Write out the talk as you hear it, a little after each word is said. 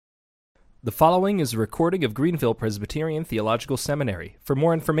The following is a recording of Greenville Presbyterian Theological Seminary. For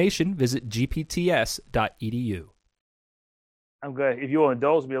more information, visit gpts.edu. I'm good. If you will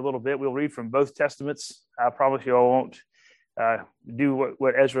indulge me a little bit, we'll read from both Testaments. I promise you I won't do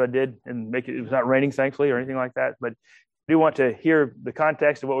what Ezra did and make it was not raining, thankfully, or anything like that. But I do want to hear the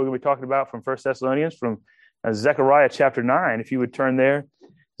context of what we're going to be talking about from 1 Thessalonians, from Zechariah chapter 9. If you would turn there,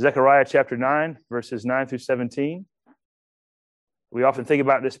 Zechariah chapter 9, verses 9 through 17. We often think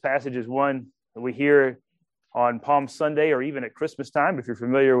about this passage as one that we hear on Palm Sunday or even at Christmas time, if you're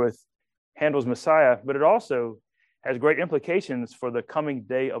familiar with Handel's Messiah, but it also has great implications for the coming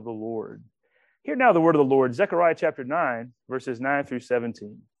day of the Lord. Hear now the word of the Lord, Zechariah chapter 9, verses 9 through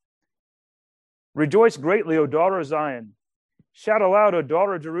 17. Rejoice greatly, O daughter of Zion. Shout aloud, O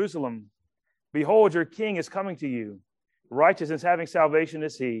daughter of Jerusalem. Behold, your king is coming to you. Righteous and having salvation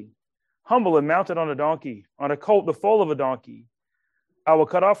is he. Humble and mounted on a donkey, on a colt, the foal of a donkey. I will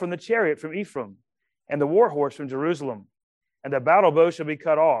cut off from the chariot from Ephraim, and the war horse from Jerusalem, and the battle bow shall be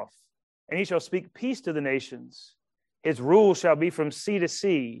cut off, and he shall speak peace to the nations. His rule shall be from sea to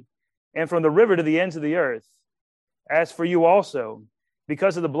sea, and from the river to the ends of the earth. As for you also,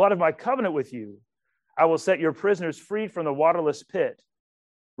 because of the blood of my covenant with you, I will set your prisoners free from the waterless pit.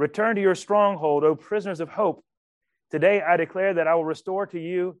 Return to your stronghold, O prisoners of hope. Today I declare that I will restore to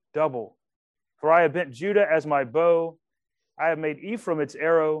you double. For I have bent Judah as my bow. I have made Ephraim its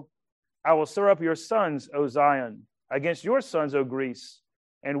arrow. I will stir up your sons, O Zion, against your sons, O Greece,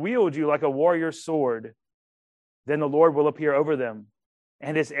 and wield you like a warrior's sword. Then the Lord will appear over them,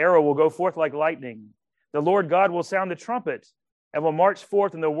 and his arrow will go forth like lightning. The Lord God will sound the trumpet, and will march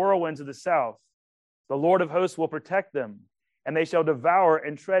forth in the whirlwinds of the south. The Lord of hosts will protect them, and they shall devour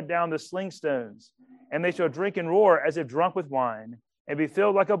and tread down the sling stones, and they shall drink and roar as if drunk with wine, and be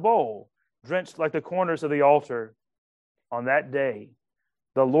filled like a bowl, drenched like the corners of the altar. On that day,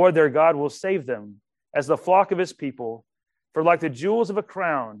 the Lord their God will save them as the flock of his people, for like the jewels of a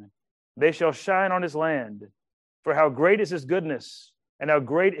crown, they shall shine on his land. For how great is his goodness, and how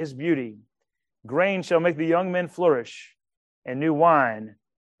great his beauty. Grain shall make the young men flourish, and new wine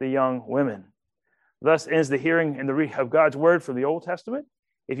the young women. Thus ends the hearing and the reading of God's word from the Old Testament.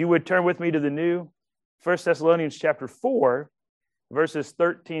 If you would turn with me to the new, 1 Thessalonians chapter 4, verses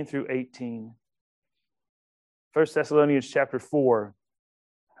 13 through 18. 1 Thessalonians chapter 4,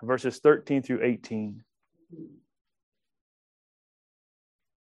 verses 13 through 18.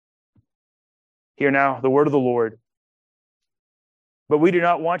 Hear now the word of the Lord. But we do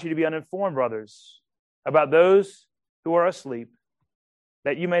not want you to be uninformed, brothers, about those who are asleep,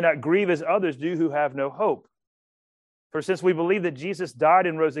 that you may not grieve as others do who have no hope. For since we believe that Jesus died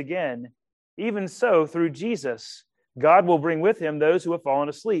and rose again, even so, through Jesus, God will bring with him those who have fallen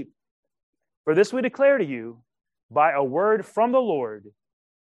asleep. For this we declare to you, by a word from the Lord,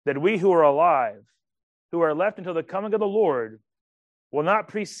 that we who are alive, who are left until the coming of the Lord, will not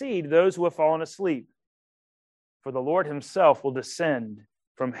precede those who have fallen asleep. For the Lord himself will descend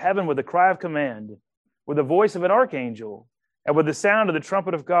from heaven with a cry of command, with the voice of an archangel, and with the sound of the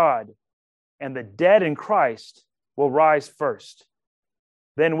trumpet of God, and the dead in Christ will rise first.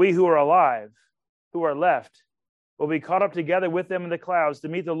 Then we who are alive, who are left, will be caught up together with them in the clouds to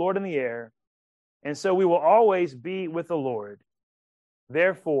meet the Lord in the air, and so we will always be with the Lord.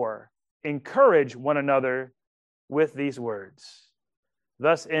 Therefore, encourage one another with these words.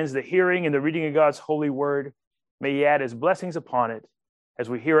 Thus ends the hearing and the reading of God's holy word. May he add his blessings upon it as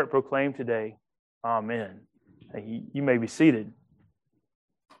we hear it proclaimed today. Amen. You may be seated.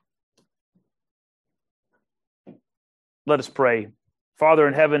 Let us pray. Father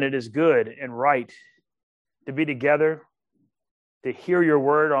in heaven, it is good and right to be together, to hear your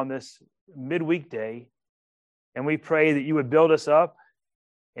word on this midweek day. And we pray that you would build us up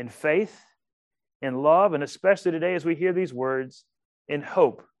in faith, in love, and especially today as we hear these words, in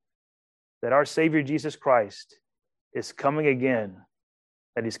hope that our Savior Jesus Christ is coming again,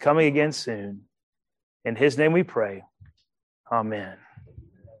 that he's coming again soon. In his name we pray. Amen.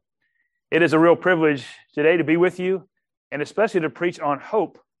 It is a real privilege today to be with you, and especially to preach on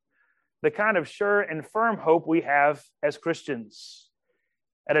hope, the kind of sure and firm hope we have as Christians.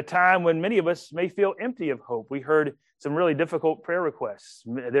 At a time when many of us may feel empty of hope. We heard some really difficult prayer requests.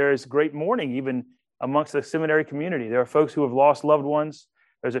 There is great mourning even amongst the seminary community. There are folks who have lost loved ones.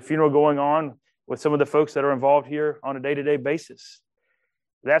 There's a funeral going on with some of the folks that are involved here on a day-to-day basis.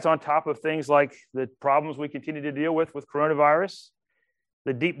 That's on top of things like the problems we continue to deal with coronavirus,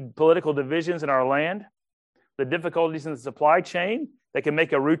 the deep political divisions in our land, the difficulties in the supply chain that can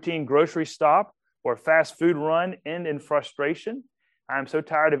make a routine grocery stop or fast food run end in frustration. I'm so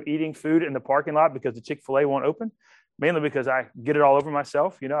tired of eating food in the parking lot because the Chick-fil-A won't open. mainly because I get it all over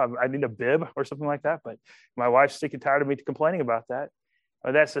myself. I need a bib or something like that. But my wife's sick and tired of me complaining about that.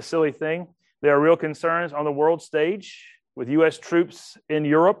 That's a silly thing. There are real concerns on the world stage with U.S. troops in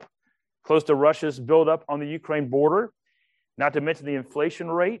Europe, close to Russia's buildup on the Ukraine border, not to mention the inflation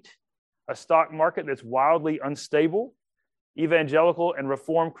rate, a stock market that's wildly unstable, evangelical and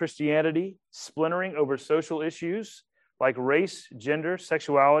reformed Christianity splintering over social issues like race, gender,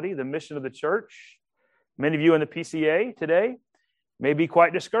 sexuality, the mission of the church. Many of you in the PCA today may be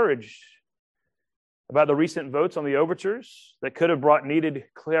quite discouraged about the recent votes on the overtures that could have brought needed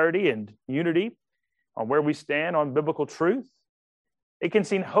clarity and unity on where we stand on biblical truth. It can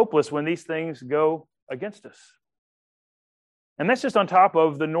seem hopeless when these things go against us. And that's just on top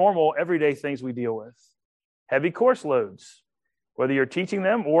of the normal everyday things we deal with. Heavy course loads, whether you're teaching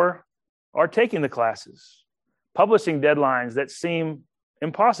them or are taking the classes. Publishing deadlines that seem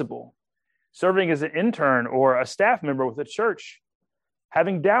impossible. Serving as an intern or a staff member with a church.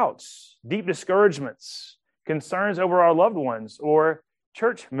 Having doubts, deep discouragements, concerns over our loved ones or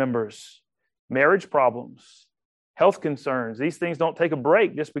church members. Marriage problems, health concerns. These things don't take a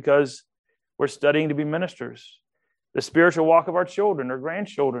break just because we're studying to be ministers. The spiritual walk of our children or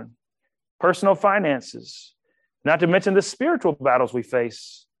grandchildren. Personal finances. Not to mention the spiritual battles we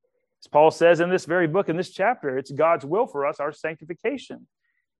face. As Paul says in this very book, in this chapter, it's God's will for us, our sanctification.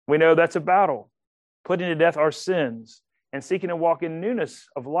 We know that's a battle, putting to death our sins and seeking to walk in newness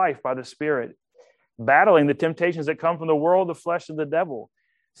of life by the Spirit, battling the temptations that come from the world, the flesh, and the devil.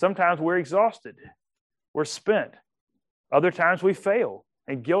 Sometimes we're exhausted, we're spent. Other times we fail,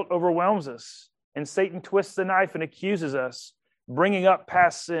 and guilt overwhelms us, and Satan twists the knife and accuses us, bringing up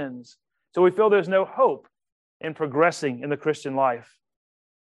past sins. So we feel there's no hope in progressing in the Christian life.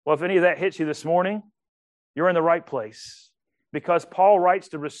 Well, if any of that hits you this morning, you're in the right place, because Paul writes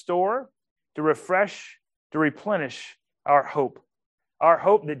to restore, to refresh, to replenish our hope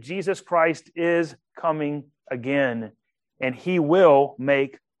that Jesus Christ is coming again, and he will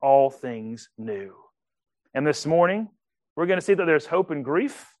make all things new. And this morning, we're going to see that there's hope in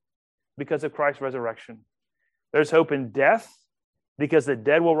grief because of Christ's resurrection. There's hope in death because the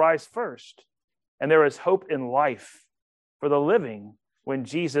dead will rise first. And there is hope in life for the living. When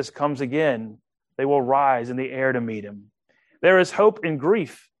Jesus comes again, they will rise in the air to meet him. There is hope in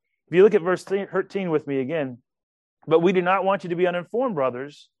grief. If you look at verse 13 with me again, but we do not want you to be uninformed,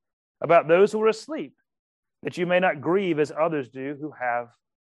 brothers, about those who are asleep, that you may not grieve as others do who have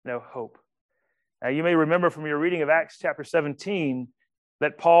no hope. Now, you may remember from your reading of Acts chapter 17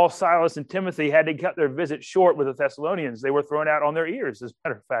 that Paul, Silas, and Timothy had to cut their visit short with the Thessalonians. They were thrown out on their ears, as a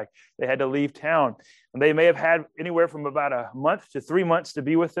matter of fact. They had to leave town. And they may have had anywhere from about a month to 3 months to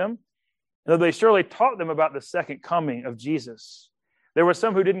be with them. And though they surely taught them about the second coming of Jesus, there were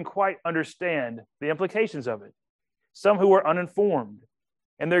some who didn't quite understand the implications of it. Some who were uninformed.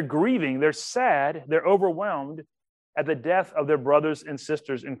 And they're grieving, they're sad, they're overwhelmed at the death of their brothers and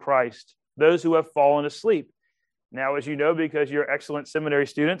sisters in Christ, those who have fallen asleep. Now, as you know, because you're excellent seminary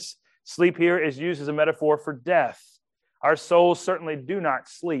students, sleep here is used as a metaphor for death. Our souls certainly do not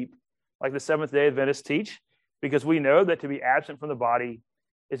sleep like the Seventh-day Adventists teach, because we know that to be absent from the body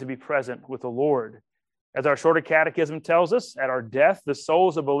is to be present with the Lord. As our shorter catechism tells us, at our death, the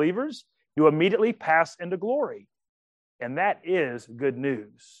souls of believers do immediately pass into glory. And that is good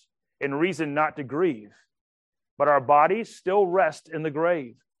news and reason not to grieve. But our bodies still rest in the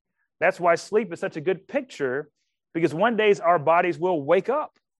grave. That's why sleep is such a good picture, because one day our bodies will wake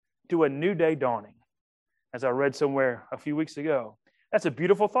up to a new day dawning, as I read somewhere a few weeks ago. That's a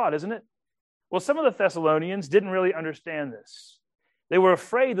beautiful thought, isn't it? Well, some of the Thessalonians didn't really understand this. They were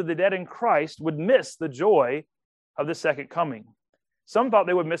afraid that the dead in Christ would miss the joy of the second coming. Some thought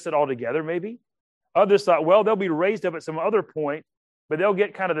they would miss it altogether, maybe. Others thought, well, they'll be raised up at some other point, but they'll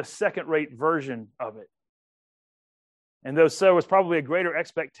get kind of the second-rate version of it. And though so was probably a greater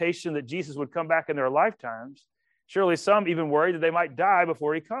expectation that Jesus would come back in their lifetimes, surely some even worried that they might die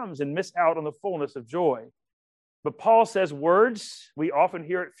before he comes and miss out on the fullness of joy. But Paul says words we often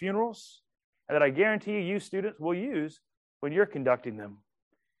hear at funerals, and that I guarantee you students will use when you're conducting them,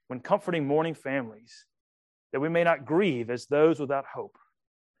 when comforting mourning families, that we may not grieve as those without hope.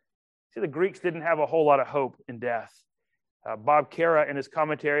 See, the Greeks didn't have a whole lot of hope in death. Bob Cara, in his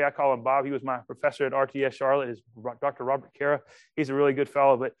commentary, I call him Bob. He was my professor at RTS Charlotte, is Dr. Robert Cara. He's a really good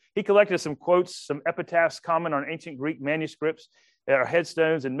fellow, but he collected some quotes, some epitaphs common on ancient Greek manuscripts that are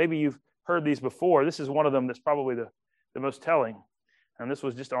headstones, and maybe you've heard these before. This is one of them that's probably the most telling. And this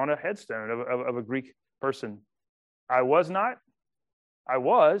was just on a headstone of a Greek person. I was not, I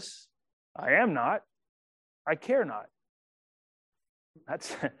was, I am not, I care not.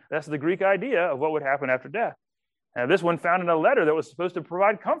 That's the Greek idea of what would happen after death. Now, this one found in a letter that was supposed to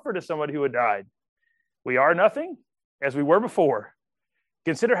provide comfort to somebody who had died. We are nothing as we were before.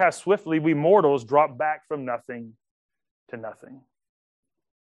 Consider how swiftly we mortals drop back from nothing to nothing.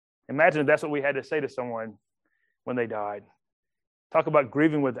 Imagine if that's what we had to say to someone when they died. Talk about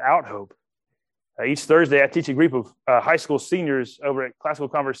grieving without hope. Each Thursday, I teach a group of high school seniors over at Classical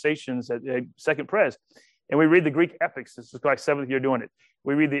Conversations at Second Pres, and we read the Greek epics. This is like 7th year doing it.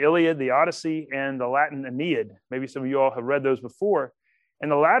 We read the Iliad, the Odyssey, and the Latin Aeneid. Maybe some of you all have read those before.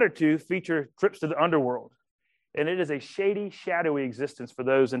 And the latter two feature trips to the underworld. And it is a shady, shadowy existence for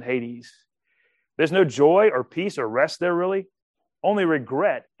those in Hades. There's no joy or peace or rest there, really. Only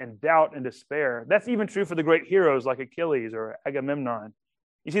regret and doubt and despair. That's even true for the great heroes like Achilles or Agamemnon.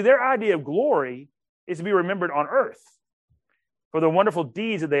 You see, their idea of glory is to be remembered on earth for the wonderful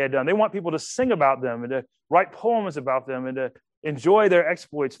deeds that they had done. They want people to sing about them and to write poems about them and to enjoy their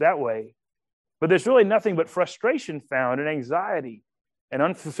exploits that way. But there's really nothing but frustration found and anxiety and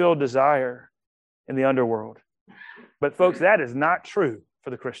unfulfilled desire in the underworld. But folks, that is not true for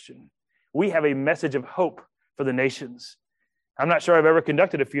the Christian. We have a message of hope for the nations. I'm not sure I've ever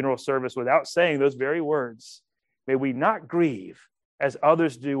conducted a funeral service without saying those very words. May we not grieve as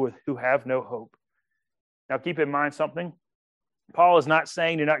others do who have no hope. Now keep in mind something. Paul is not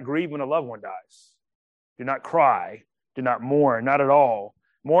saying do not grieve when a loved one dies. Do not cry. Do not mourn. Not at all.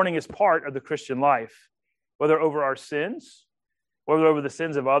 Mourning is part of the Christian life, whether over our sins, whether over the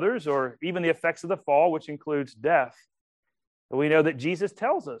sins of others, or even the effects of the fall, which includes death. But we know that Jesus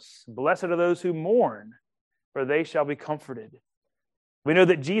tells us, blessed are those who mourn, for they shall be comforted. We know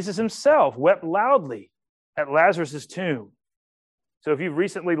that Jesus himself wept loudly at Lazarus' tomb. So if you've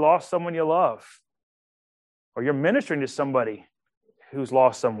recently lost someone you love, or you're ministering to somebody who's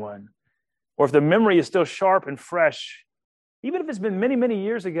lost someone, or if the memory is still sharp and fresh, even if it's been many, many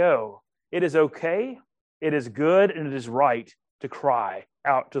years ago, it is okay, it is good, and it is right to cry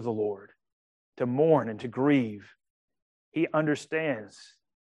out to the Lord, to mourn and to grieve. He understands.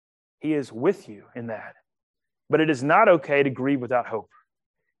 He is with you in that. But it is not okay to grieve without hope,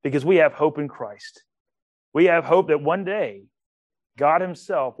 because we have hope in Christ. We have hope that one day God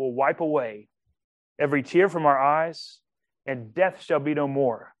himself will wipe away every tear from our eyes, and death shall be no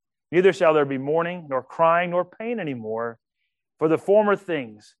more. Neither shall there be mourning, nor crying, nor pain anymore, for the former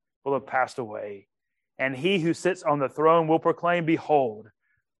things will have passed away. And he who sits on the throne will proclaim, behold,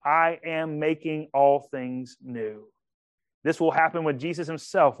 I am making all things new. This will happen when Jesus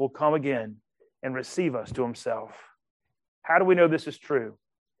himself will come again and receive us to himself. How do we know this is true?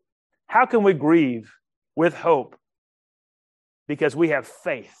 How can we grieve with hope? Because we have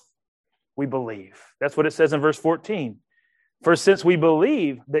faith. We believe. That's what it says in verse 14. For since we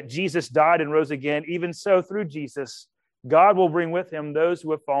believe that Jesus died and rose again, even so through Jesus, God will bring with him those who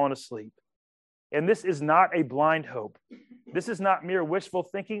have fallen asleep. And this is not a blind hope. This is not mere wishful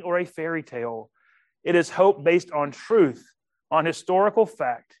thinking or a fairy tale. It is hope based on truth, on historical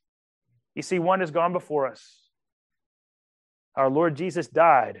fact. You see, one has gone before us. Our Lord Jesus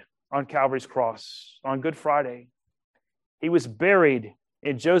died on Calvary's cross on Good Friday. He was buried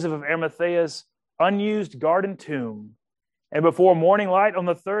in Joseph of Arimathea's unused garden tomb. And before morning light on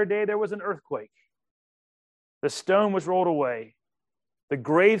the third day, there was an earthquake. The stone was rolled away. The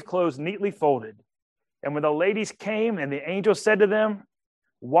grave clothes neatly folded. And when the ladies came and the angel said to them,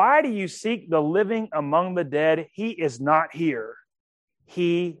 why do you seek the living among the dead? He is not here.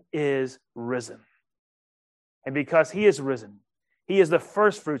 He is risen. And because he is risen, he is the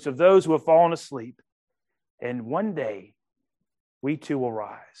first fruits of those who have fallen asleep. And one day, we too will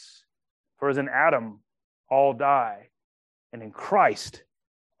rise. For as in Adam, all die, and in Christ,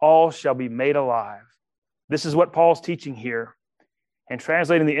 all shall be made alive. This is what Paul's teaching here. And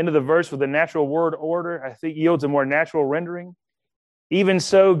translating the end of the verse with the natural word order, I think yields a more natural rendering. Even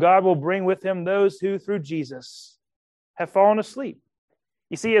so, God will bring with him those who, through Jesus, have fallen asleep.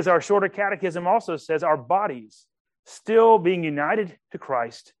 You see, as our shorter catechism also says, our bodies, still being united to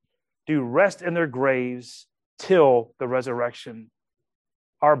Christ, do rest in their graves till the resurrection.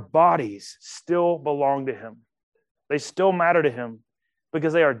 Our bodies still belong to him. They still matter to him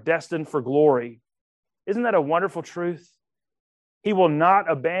because they are destined for glory. Isn't that a wonderful truth? He will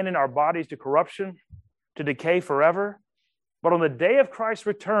not abandon our bodies to corruption, to decay forever. But on the day of Christ's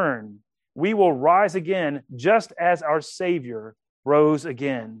return, we will rise again just as our Savior rose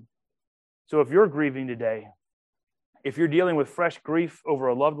again. So if you're grieving today, if you're dealing with fresh grief over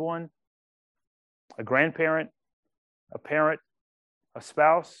a loved one, a grandparent, a parent, a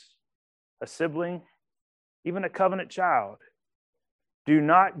spouse, a sibling, even a covenant child, do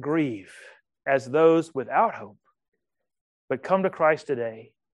not grieve as those without hope, but come to Christ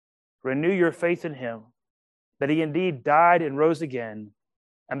today. Renew your faith in him. that he indeed died and rose again,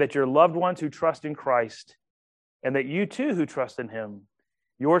 and that your loved ones who trust in Christ, and that you too who trust in him,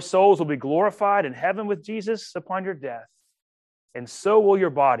 your souls will be glorified in heaven with Jesus upon your death, and so will your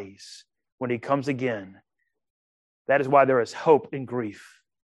bodies when he comes again. That is why there is hope in grief.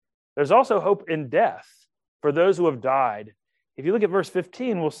 There's also hope in death for those who have died. If you look at verse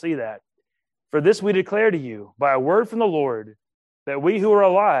 15, we'll see that. For this we declare to you by a word from the Lord, that we who are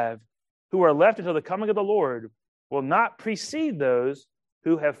alive, who are left until the coming of the Lord, will not precede those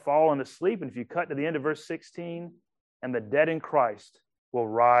who have fallen asleep. And if you cut to the end of verse 16, and the dead in Christ will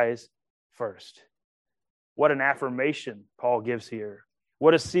rise first. What an affirmation Paul gives here.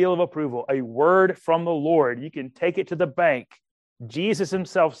 What a seal of approval, a word from the Lord. You can take it to the bank. Jesus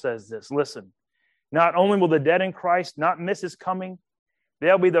himself says this. Listen, not only will the dead in Christ not miss his coming,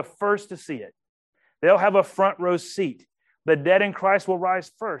 they'll be the first to see it. They'll have a front row seat. The dead in Christ will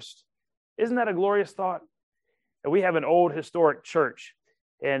rise first. Isn't that a glorious thought? And we have an old historic church.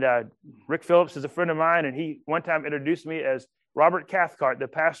 And Rick Phillips is a friend of mine, and he one time introduced me as Robert Cathcart, the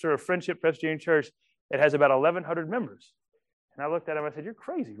pastor of Friendship Presbyterian Church. It has about 1,100 members. And I looked at him, I said, "You're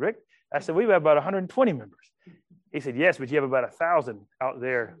crazy, Rick." I said, "We have about 120 members. He said, "Yes, but you have about 1,000 out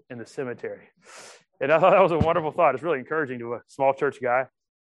there in the cemetery." And I thought that was a wonderful thought. It's really encouraging to a small church guy.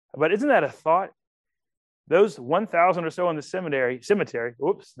 But isn't that a thought? Those 1,000 or so in the cemetery,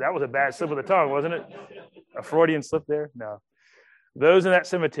 whoops, that was a bad slip of the tongue, wasn't it? A Freudian slip there? No. Those in that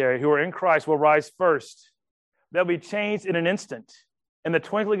cemetery who are in Christ will rise first. They'll be changed in an instant, in the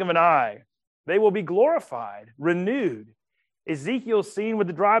twinkling of an eye. They will be glorified, renewed. Ezekiel's scene with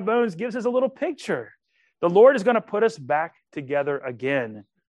the dry bones gives us a little picture. The Lord is going to put us back together again,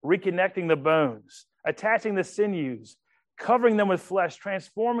 reconnecting the bones, attaching the sinews, covering them with flesh,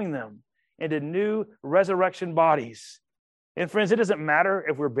 transforming them into new resurrection bodies. And friends, it doesn't matter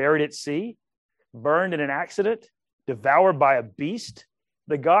if we're buried at sea, burned in an accident, devoured by a beast.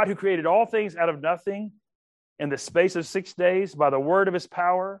 The God who created all things out of nothing in the space of 6 days by the word of his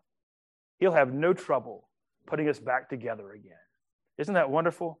power, he'll have no trouble putting us back together again. Isn't that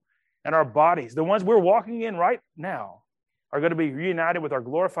wonderful? And our bodies, the ones we're walking in right now, are going to be reunited with our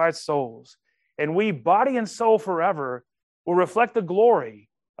glorified souls. And we, body and soul forever, will reflect the glory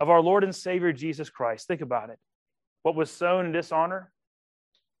of our Lord and Savior, Jesus Christ. Think about it. What was sown in dishonor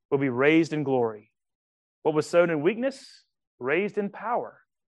will be raised in glory. What was sown in weakness, raised in power.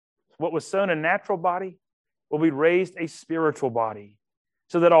 What was sown in a natural body will be raised a spiritual body.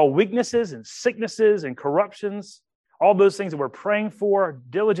 So that all weaknesses and sicknesses and corruptions, all those things that we're praying for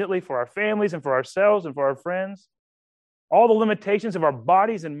diligently for our families and for ourselves and for our friends, all the limitations of our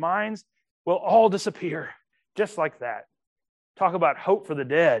bodies and minds will all disappear just like that. Talk about hope for the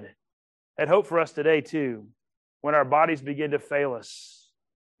dead. And hope for us today too, when our bodies begin to fail us.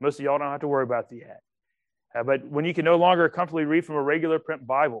 Most of y'all don't have to worry about that yet. But when you can no longer comfortably read from a regular print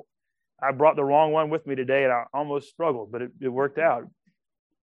Bible, I brought the wrong one with me today and I almost struggled, but it worked out.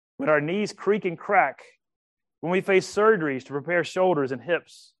 When our knees creak and crack, when we face surgeries to repair shoulders and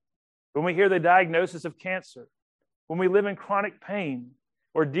hips, when we hear the diagnosis of cancer, when we live in chronic pain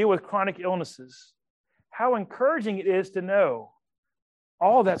or deal with chronic illnesses, how encouraging it is to know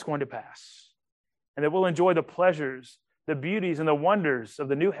all that's going to pass and that we'll enjoy the pleasures, the beauties, and the wonders of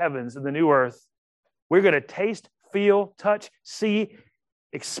the new heavens and the new earth. We're going to taste, feel, touch, see,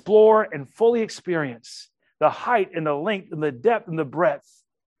 explore, and fully experience the height and the length and the depth and the breadth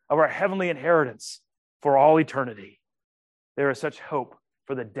of our heavenly inheritance for all eternity. There is such hope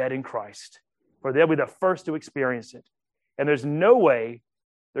for the dead in Christ, for they'll be the first to experience it. And there's no way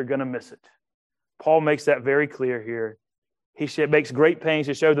they're going to miss it. Paul makes that very clear here. He makes great pains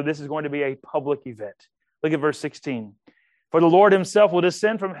to show that this is going to be a public event. Look at verse 16. For the Lord himself will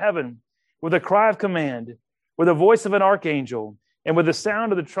descend from heaven with a cry of command, with the voice of an archangel, and with the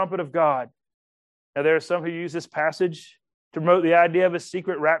sound of the trumpet of God. Now, there are some who use this passage to promote the idea of a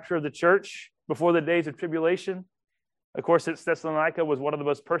secret rapture of the church before the days of tribulation. Of course, Thessalonica was one of the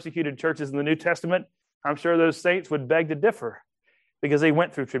most persecuted churches in the New Testament. I'm sure those saints would beg to differ because they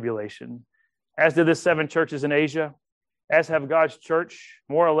went through tribulation, as did the 7 churches in Asia, as have God's church,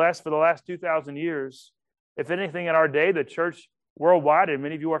 more or less, for the last 2,000 years. If anything, in our day, the church worldwide, and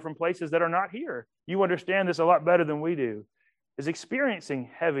many of you are from places that are not here, you understand this a lot better than we do, is experiencing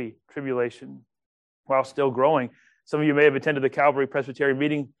heavy tribulation while still growing. Some of you may have attended the Calvary Presbyterian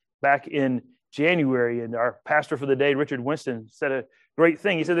meeting back in January, and our pastor for the day, Richard Winston, said a great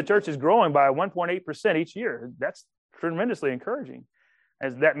thing. He said the church is growing by 1.8% each year. That's tremendously encouraging.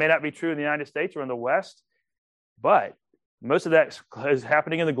 As that may not be true in the United States or in the West, but most of that is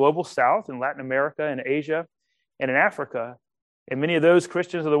happening in the global South, in Latin America, and Asia, and in Africa. And many of those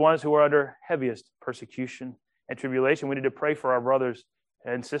Christians are the ones who are under heaviest persecution. and tribulation. We need to pray for our brothers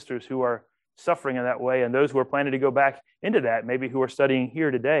and sisters who are suffering in that way, and those who are planning to go back into that, maybe who are studying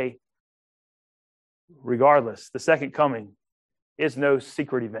here today. Regardless, the second coming is no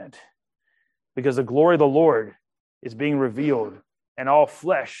secret event, because the glory of the Lord is being revealed, and all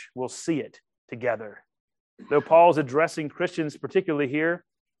flesh will see it together. Though Paul's addressing Christians particularly here,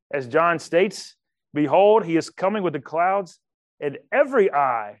 as John states, behold, he is coming with the clouds, and every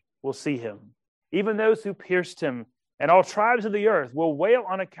eye will see him, even those who pierced him, and all tribes of the earth will wail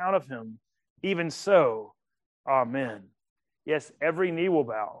on account of him. Even so, amen. Yes, every knee will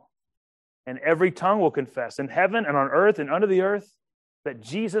bow, and every tongue will confess in heaven and on earth and under the earth that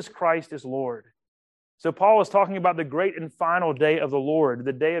Jesus Christ is Lord. So Paul is talking about the great and final day of the Lord,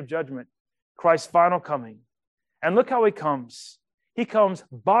 the day of judgment, Christ's final coming. And look how he comes. He comes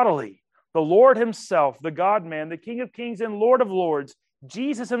bodily. The Lord himself, the God-man, the King of kings and Lord of lords,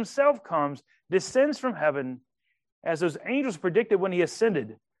 Jesus himself comes, descends from heaven, as those angels predicted when he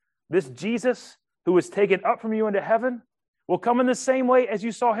ascended. This Jesus who was taken up from you into heaven will come in the same way as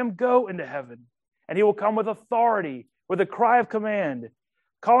you saw him go into heaven. And he will come with authority, with a cry of command,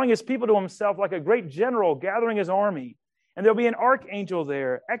 calling his people to himself like a great general gathering his army. And there'll be an archangel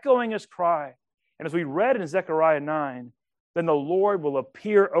there echoing his cry. And as we read in Zechariah 9, then the Lord will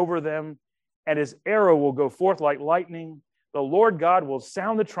appear over them, and his arrow will go forth like lightning. The Lord God will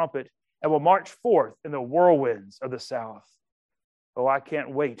sound the trumpet and will march forth in the whirlwinds of the south. Oh, I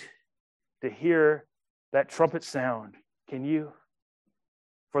can't wait to hear that trumpet sound. Can you?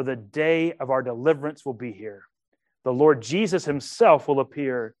 For the day of our deliverance will be here. The Lord Jesus himself will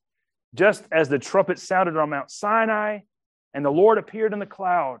appear, just as the trumpet sounded on Mount Sinai and the Lord appeared in the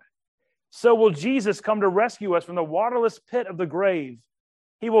cloud. So will Jesus come to rescue us from the waterless pit of the grave.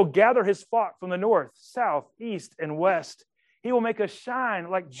 He will gather his flock from the north, south, east, and west. He will make us shine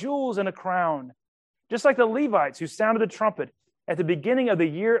like jewels in a crown, just like the Levites who sounded the trumpet at the beginning of the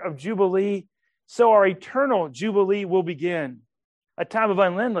year of Jubilee. So our eternal Jubilee will begin, a time of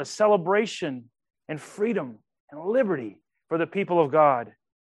endless celebration and freedom and liberty for the people of God.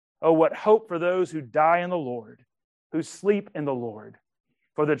 Oh, what hope for those who die in the Lord, who sleep in the Lord.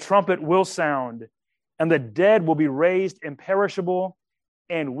 For the trumpet will sound, and the dead will be raised imperishable,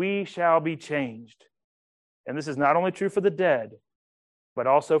 and we shall be changed. And this is not only true for the dead, but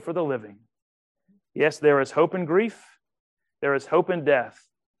also for the living. Yes, there is hope in grief, there is hope in death,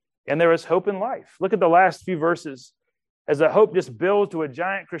 and there is hope in life. Look at the last few verses as the hope just builds to a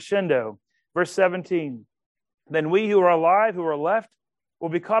giant crescendo. Verse 17, then we who are alive, who are left, will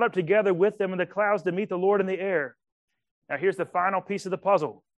be caught up together with them in the clouds to meet the Lord in the air. Now here's the final piece of the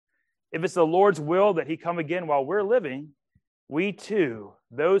puzzle. If it's the Lord's will that he come again while we're living, we too,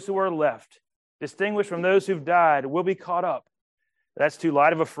 those who are left, distinguished from those who've died, will be caught up. That's too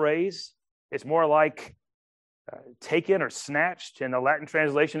light of a phrase. It's more like taken or snatched. In the Latin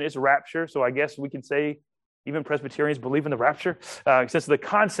translation, it's rapture. So I guess we can say even Presbyterians believe in the rapture. Since the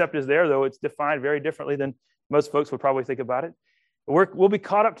concept is there, though, it's defined very differently than most folks would probably think about it. We'll be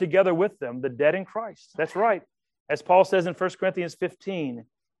caught up together with them, the dead in Christ. That's right. As Paul says in 1 Corinthians 15,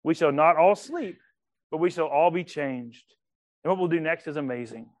 we shall not all sleep, but we shall all be changed. And what we'll do next is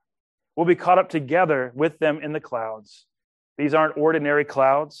amazing. We'll be caught up together with them in the clouds. These aren't ordinary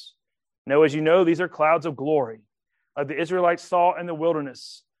clouds. No, as you know, these are clouds of glory, like the Israelites saw in the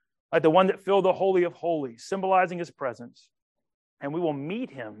wilderness, like the one that filled the Holy of Holies, symbolizing his presence. And we will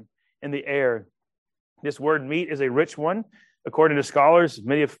meet him in the air. This word meet is a rich one. According to scholars,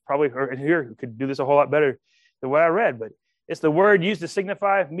 many have probably heard here who could do this a whole lot better than what I read, but it's the word used to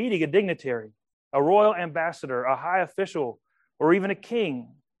signify meeting a dignitary, a royal ambassador, a high official, or even a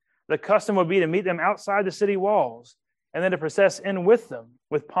king. The custom would be to meet them outside the city walls and then to process in with them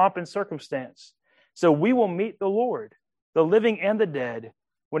with pomp and circumstance. So we will meet the Lord, the living and the dead,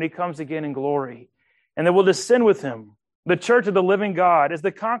 when he comes again in glory. And then we'll descend with him, the church of the living God, as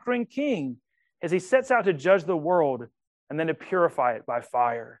the conquering king, as he sets out to judge the world and then to purify it by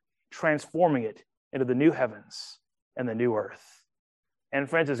fire, transforming it into the new heavens and the new earth. And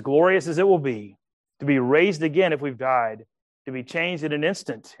friends, as glorious as it will be to be raised again if we've died, to be changed in an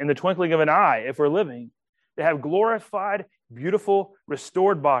instant, in the twinkling of an eye if we're living, to have glorified, beautiful,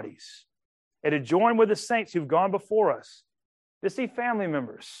 restored bodies, and to join with the saints who've gone before us, to see family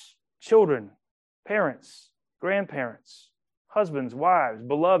members, children, parents, grandparents, husbands, wives,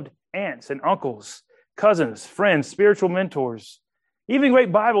 beloved aunts and uncles, cousins, friends, spiritual mentors, even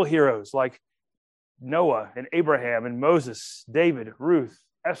great Bible heroes like Noah and Abraham and Moses, David, Ruth,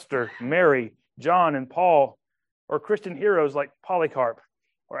 Esther, Mary, John and Paul, or Christian heroes like Polycarp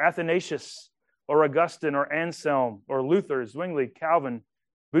or Athanasius or Augustine or Anselm or Luther, Zwingli, Calvin,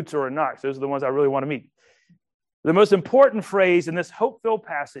 Bucer, or Knox. Those are the ones I really want to meet. The most important phrase in this hope-filled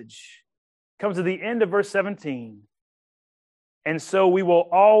passage comes at the end of verse 17. And so we will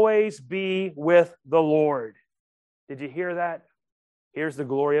always be with the Lord. Did you hear that? Here's the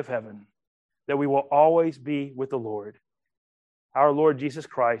glory of heaven, that we will always be with the Lord. Our Lord Jesus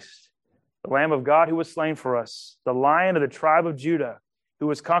Christ, the Lamb of God who was slain for us, the Lion of the tribe of Judah who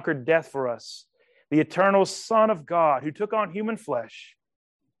has conquered death for us, the eternal Son of God who took on human flesh.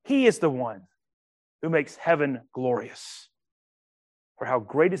 He is the one who makes heaven glorious. For how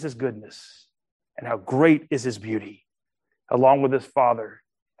great is his goodness and how great is his beauty, along with his Father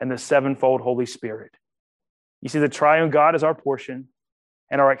and the sevenfold Holy Spirit. You see, the triune God is our portion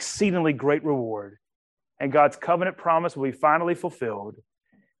and our exceedingly great reward. And God's covenant promise will be finally fulfilled.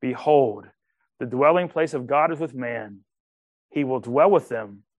 Behold, the dwelling place of God is with man. He will dwell with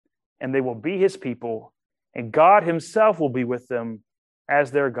them, and they will be his people, and God himself will be with them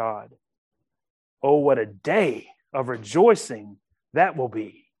as their God. Oh, what a day of rejoicing that will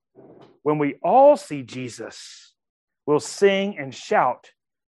be. When we all see Jesus, we'll sing and shout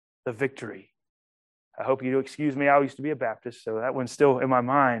the victory. I hope you excuse me. I used to be a Baptist, so that one's still in my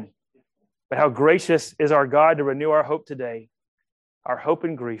mind. But how gracious is our God to renew our hope today, our hope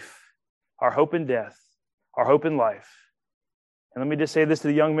in grief, our hope in death, our hope in life. And let me just say this to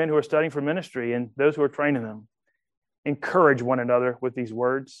the young men who are studying for ministry and those who are training them. Encourage one another with these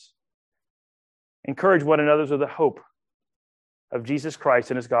words. Encourage one another with the hope of Jesus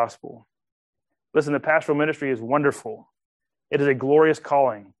Christ and his gospel. Listen, the pastoral ministry is wonderful. It is a glorious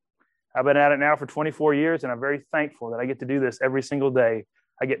calling. I've been at it now for 24 years, and I'm very thankful that I get to do this every single day.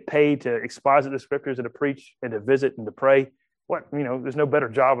 I get paid to exposit the scriptures and to preach and to visit and to pray. There's no better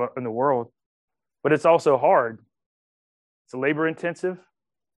job in the world. But it's also hard. It's labor intensive.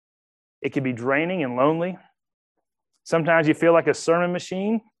 It can be draining and lonely. Sometimes you feel like a sermon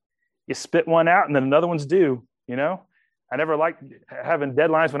machine. You spit one out and then another one's due, I never liked having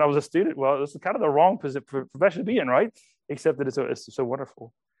deadlines when I was a student. Well, this is kind of the wrong profession to be in, right? Except that it's so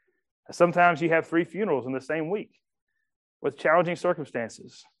wonderful. Sometimes you have 3 funerals in the same week with challenging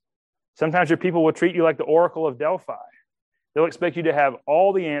circumstances. Sometimes your people will treat you like the Oracle of Delphi. They'll expect you to have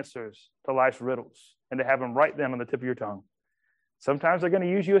all the answers to life's riddles and to have them right then on the tip of your tongue. Sometimes they're going to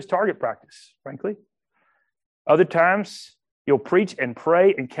use you as target practice, frankly. Other times, you'll preach and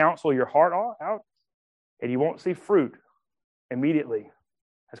pray and counsel your heart out, and you won't see fruit immediately,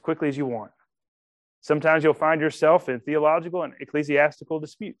 as quickly as you want. Sometimes you'll find yourself in theological and ecclesiastical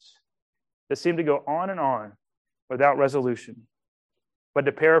disputes that seem to go on and on without resolution. But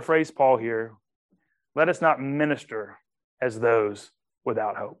to paraphrase Paul here, let us not minister as those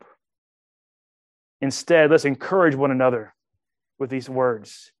without hope. Instead, let's encourage one another with these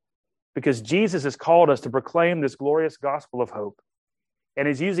words, because Jesus has called us to proclaim this glorious gospel of hope, and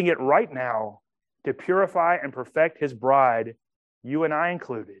is using it right now to purify and perfect his bride, you and I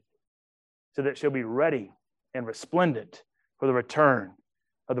included, so that she'll be ready and resplendent for the return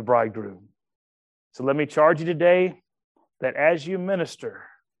of the bridegroom. So let me charge you today that as you minister,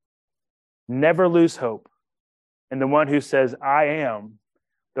 never lose hope in the one who says, I am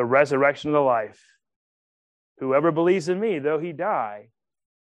the resurrection of the life. Whoever believes in me, though he die,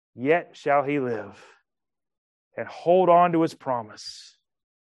 yet shall he live. And hold on to his promise.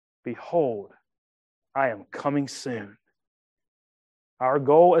 Behold, I am coming soon. Our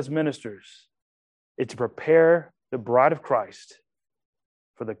goal as ministers is to prepare the bride of Christ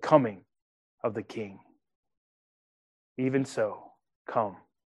for the coming of the King. Even so, come,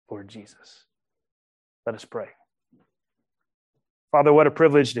 Lord Jesus. Let us pray. Father, what a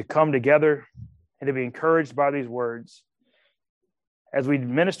privilege to come together and to be encouraged by these words. As we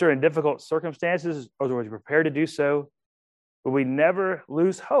minister in difficult circumstances, or as we prepare to do so, but we never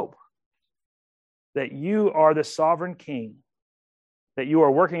lose hope that you are the sovereign King, that you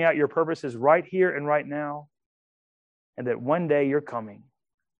are working out your purposes right here and right now, and that one day you're coming.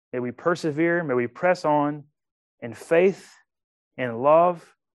 May we persevere, may we press on in faith, in love,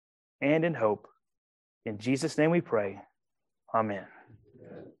 and in hope. In Jesus' name we pray. Amen.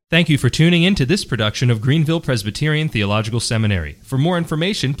 Thank you for tuning in to this production of Greenville Presbyterian Theological Seminary. For more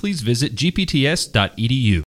information, please visit gpts.edu.